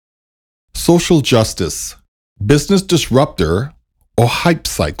social justice, business disruptor, or hype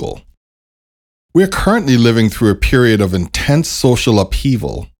cycle. We are currently living through a period of intense social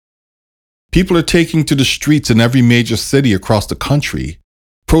upheaval. People are taking to the streets in every major city across the country,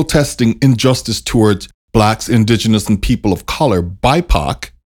 protesting injustice towards Blacks, Indigenous, and people of color, BIPOC,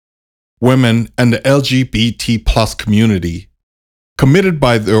 women, and the LGBT plus community, committed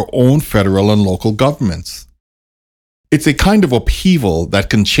by their own federal and local governments. It's a kind of upheaval that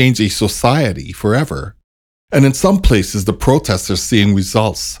can change a society forever. And in some places, the protests are seeing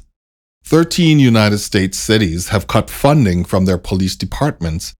results. 13 United States cities have cut funding from their police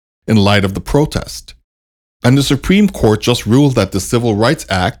departments in light of the protest. And the Supreme Court just ruled that the Civil Rights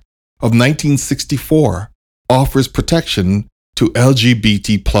Act of 1964 offers protection to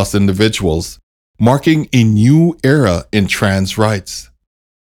LGBT plus individuals, marking a new era in trans rights.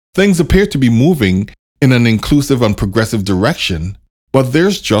 Things appear to be moving in an inclusive and progressive direction, but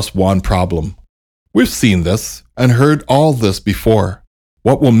there's just one problem. We've seen this and heard all this before.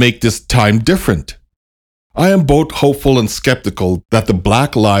 What will make this time different? I am both hopeful and skeptical that the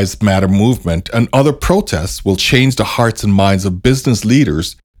Black Lives Matter movement and other protests will change the hearts and minds of business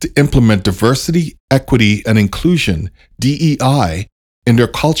leaders to implement diversity, equity, and inclusion, DEI, in their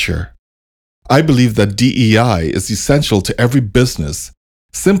culture. I believe that DEI is essential to every business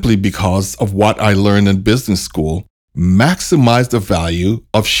simply because of what I learned in business school: maximize the value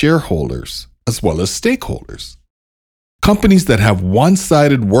of shareholders as well as stakeholders. Companies that have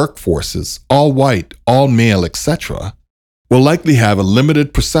one-sided workforces, all white, all male, etc., will likely have a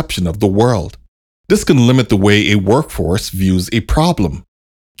limited perception of the world. This can limit the way a workforce views a problem,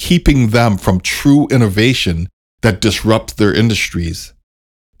 keeping them from true innovation that disrupts their industries.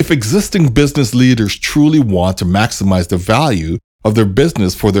 If existing business leaders truly want to maximize the value of their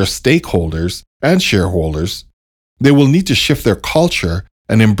business for their stakeholders and shareholders, they will need to shift their culture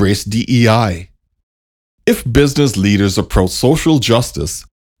and embrace DEI. If business leaders approach social justice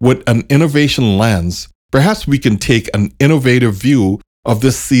with an innovation lens, perhaps we can take an innovative view of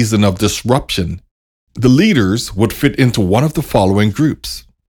this season of disruption. The leaders would fit into one of the following groups.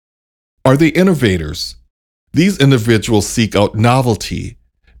 Are they innovators? These individuals seek out novelty.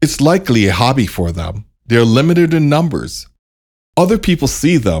 It's likely a hobby for them. They are limited in numbers. Other people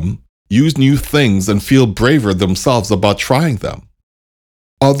see them, use new things, and feel braver themselves about trying them.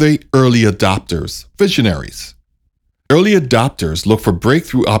 Are they early adopters, visionaries? Early adopters look for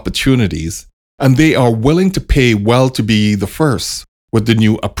breakthrough opportunities, and they are willing to pay well to be the first with the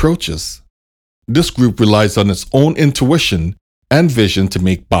new approaches. This group relies on its own intuition and vision to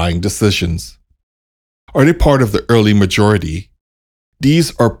make buying decisions. Are they part of the early majority?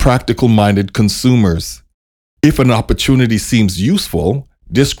 These are practical-minded consumers. If an opportunity seems useful,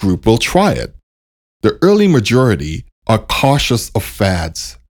 this group will try it. The early majority are cautious of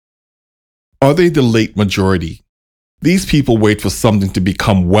fads. Are they the late majority? These people wait for something to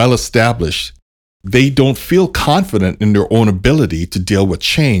become well established. They don't feel confident in their own ability to deal with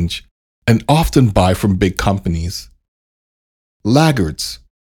change and often buy from big companies. Laggards.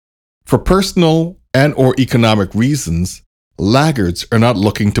 For personal and/or economic reasons, laggards are not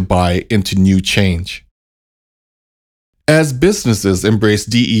looking to buy into new change. As businesses embrace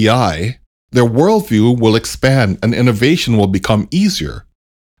DEI, their worldview will expand and innovation will become easier.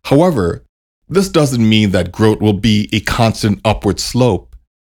 However, this doesn't mean that growth will be a constant upward slope.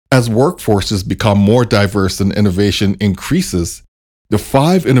 As workforces become more diverse and innovation increases, the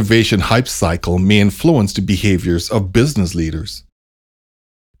 5 innovation hype cycle may influence the behaviors of business leaders.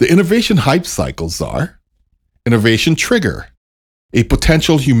 The innovation hype cycles are: innovation trigger, a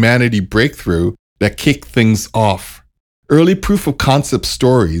potential humanity breakthrough that kick things off. Early proof of concept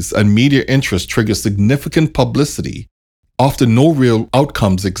stories and media interest trigger significant publicity. Often no real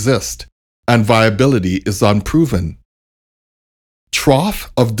outcomes exist, and viability is unproven. Trough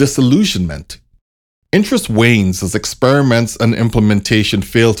of Disillusionment. Interest wanes as experiments and implementation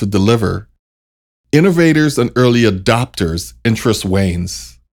fail to deliver. Innovators and early adopters' interest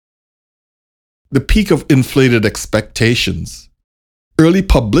wanes. The peak of inflated expectations. Early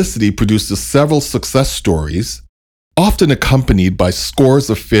publicity produces several success stories, often accompanied by scores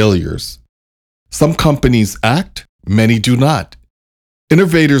of failures. Some companies act, many do not.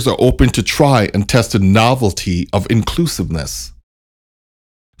 Innovators are open to try and test the novelty of inclusiveness.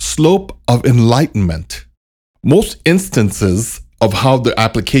 Slope of enlightenment. Most instances of how the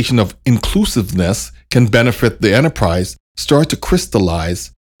application of inclusiveness can benefit the enterprise start to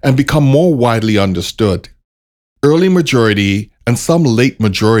crystallize and become more widely understood. Early majority and some late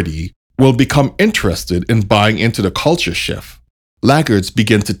majority will become interested in buying into the culture shift. Laggards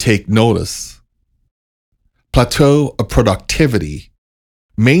begin to take notice. Plateau of productivity.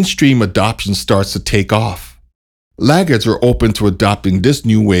 mainstream adoption starts to take off. Laggards are open to adopting this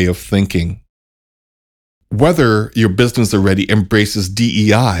new way of thinking. Whether your business already embraces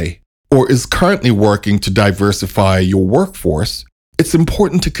DEI or is currently working to diversify your workforce, it's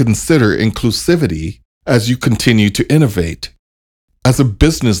important to consider inclusivity as you continue to innovate. As a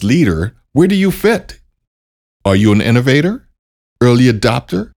business leader, where do you fit? Are you an innovator, early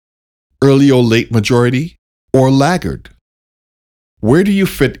adopter, early or late majority, or laggard? Where do you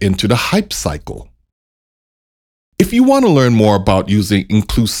fit into the hype cycle? If you want to learn more about using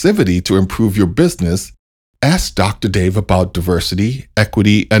inclusivity to improve your business, ask Dr. Dave about diversity,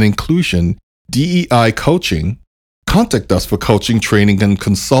 equity, and inclusion, DEI coaching. Contact us for coaching, training, and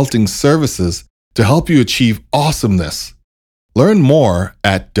consulting services to help you achieve awesomeness. Learn more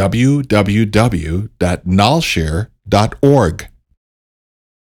at www.nalshare.org.